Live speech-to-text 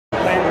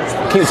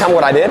Can you tell me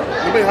what I did?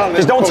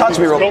 Just don't touch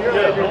me, real quick.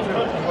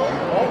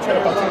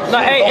 No,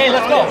 hey,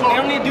 let's go. We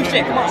don't need to do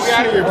shit. Come on. We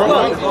out of here,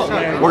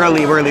 bro. We're gonna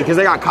leave, because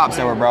they got cops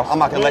there, bro. I'm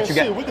not gonna let you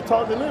get. We can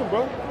talk to them,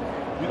 bro.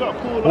 You gotta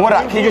pull it What?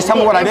 Can you just tell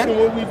me what I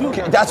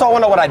did? That's all I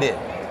want to know what I did.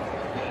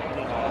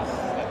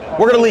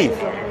 We're gonna leave.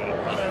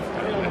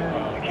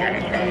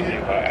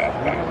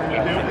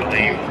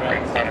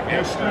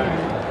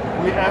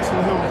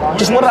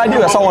 Just what did I do?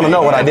 That's all I want to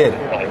know what I did.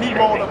 He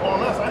rolled up on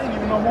us. I didn't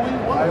even know who he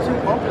was.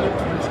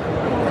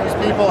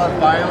 These people have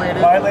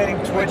violating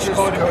Twitch's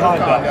code of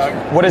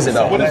conduct. What is it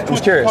though? I'm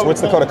just curious.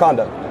 What's the code of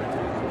conduct?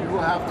 You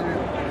will have to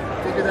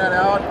figure that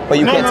out. But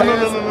you can't.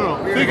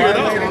 No. Figure it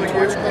out. You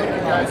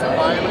guys have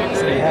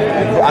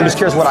violated. I'm just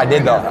curious what I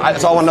did though.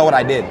 That's all I want to know what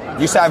I did.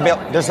 You said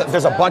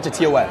there's a bunch of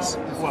TOS.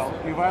 Well,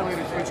 you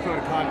violated Twitch code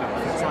of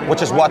conduct.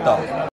 Which is what though?